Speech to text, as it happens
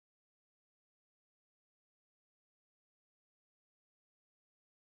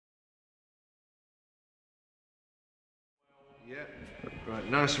Yeah. Right,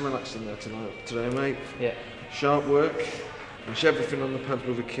 nice and relaxing there today, mate. Yeah. Sharp work. Push everything on the pads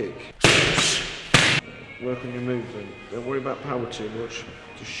with a kick. Work on your movement. Don't worry about power too much.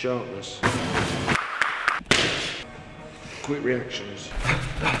 Just sharpness. Quick reactions.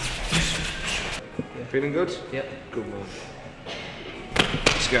 Yeah. Feeling good? Yep. Good man.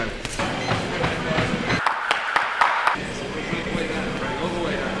 Let's go. All the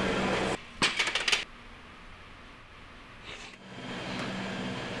way down.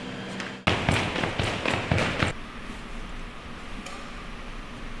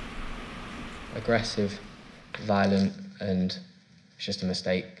 Aggressive, violent, and it's just a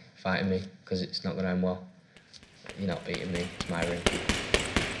mistake fighting me because it's not going to end well. You're not beating me, it's my ring.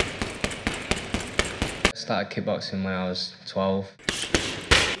 I started kickboxing when I was 12.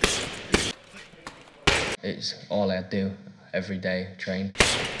 It's all I do every day, train.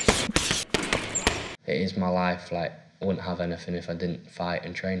 It is my life, like I wouldn't have anything if I didn't fight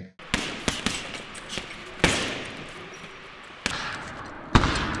and train.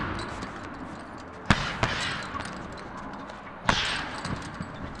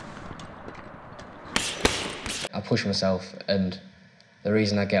 I push myself, and the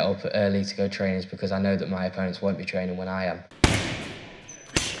reason I get up early to go train is because I know that my opponents won't be training when I am.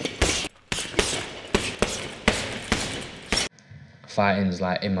 Fighting's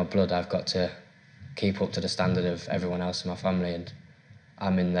like in my blood. I've got to keep up to the standard of everyone else in my family, and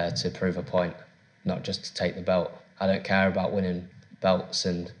I'm in there to prove a point, not just to take the belt. I don't care about winning belts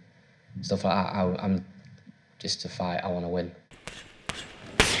and stuff like that. I'm just to fight, I want to win.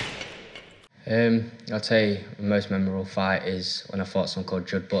 I'd say the most memorable fight is when I fought someone called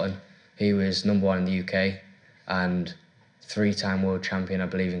Judd Button. He was #1 in the UK and 3-time world champion, I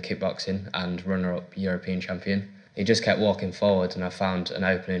believe, in kickboxing and runner-up European champion. He just kept walking forward, and I found an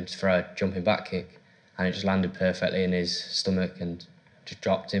opening to throw a jumping back kick, and it just landed perfectly in his stomach and just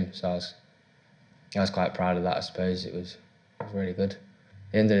dropped him. So I was quite proud of that, I suppose. It was really good. At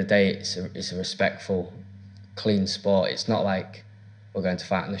the end of the day, it's a respectful, clean sport. It's not like we're going to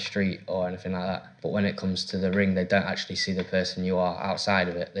fight in the street or anything like that. But when it comes to the ring, they don't actually see the person you are outside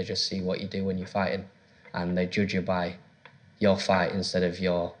of it. They just see what you do when you're fighting, and they judge you by your fight instead of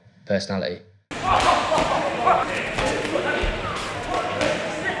your personality.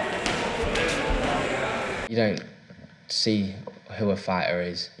 You don't see who a fighter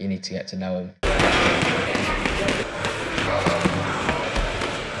is, you need to get to know him.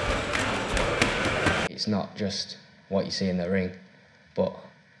 It's not just what you see in the ring, but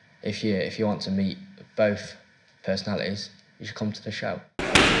if you want to meet both personalities, you should come to the show.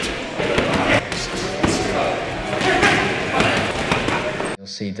 You'll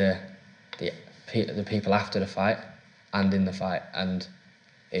see the people after the fight and in the fight, and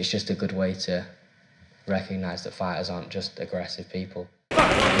it's just a good way to recognise that fighters aren't just aggressive people.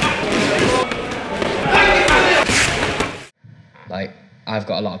 Like, I've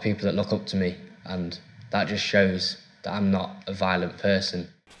got a lot of people that look up to me, and that just shows that I'm not a violent person.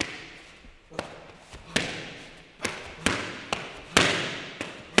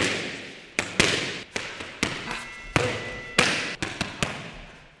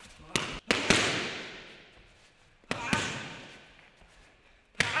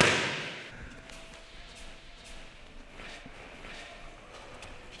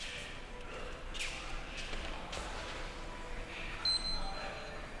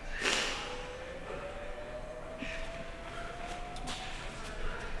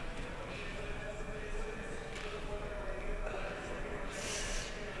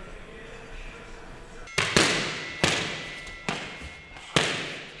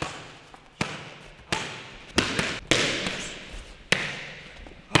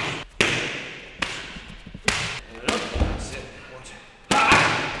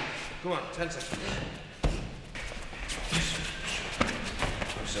 Come on, 10 seconds.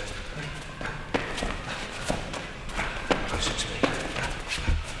 Closer. Closer to me.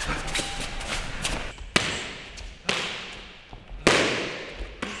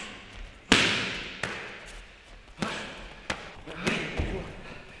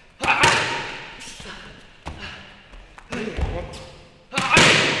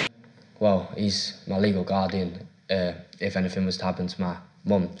 Well, he's my legal guardian if anything was to happen to my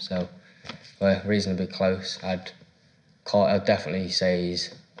mum, so we're reasonably close. I'd definitely say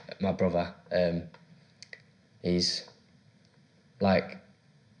he's my brother. He's like,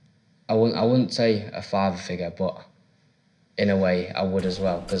 I wouldn't say a father figure, but in a way I would as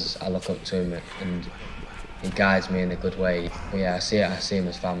well, because I look up to him and he guides me in a good way. But yeah, I see him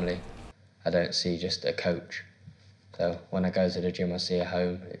as family. I don't see just a coach. So when I go to the gym, I see a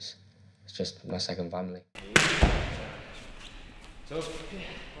home. It's just my second family.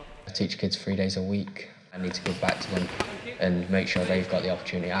 I teach kids 3 days a week. I need to give back to them and make sure they've got the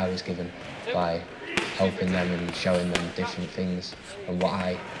opportunity I was given by helping them and showing them different things and what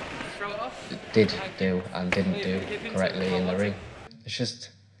I did do and didn't do correctly in the ring. It's just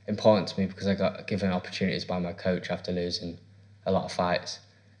important to me because I got given opportunities by my coach after losing a lot of fights,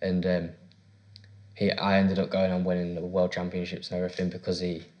 and I ended up going on winning the world championships and everything because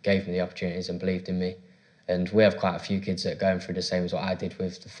he gave me the opportunities and believed in me. And we have quite a few kids that are going through the same as what I did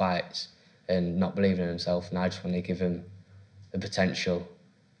with the fights and not believing in himself, and I just want to give him the potential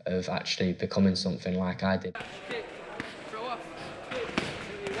of actually becoming something like I did.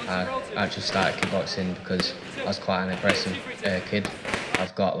 I actually started kickboxing because I was quite an aggressive kid.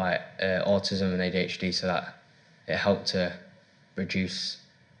 I've got like autism and ADHD, so that it helped to reduce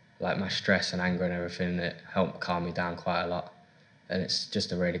like my stress and anger and everything. It helped calm me down quite a lot, and it's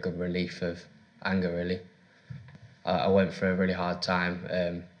just a really good relief of anger, really. I went through a really hard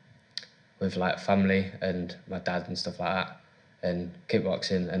time with like family and my dad and stuff like that, and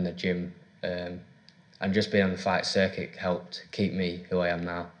kickboxing and the gym and just being on the fight circuit helped keep me who I am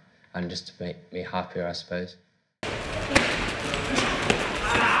now and just to make me happier, I suppose.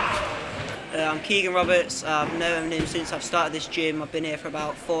 I'm Keegan Roberts. I've known him since I've started this gym. I've been here for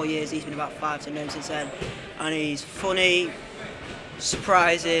about 4 years. He's been about 5, so I've known him since then. And he's funny,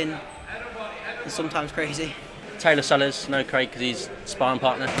 surprising, and sometimes crazy. Taylor Sellers, know Craig because he's sparring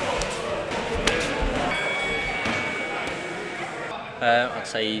partner. I'd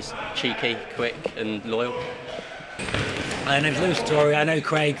say he's cheeky, quick and loyal. My name's Lewis Torrey. I know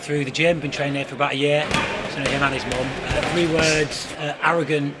Craig through the gym, been training here for about a year. So I know him and his mum. 3 words,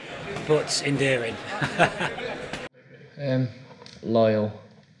 arrogant but endearing. Loyal,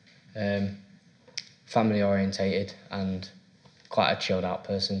 family orientated and quite a chilled out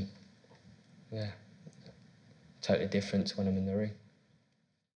person. Yeah, totally different to when I'm in the ring.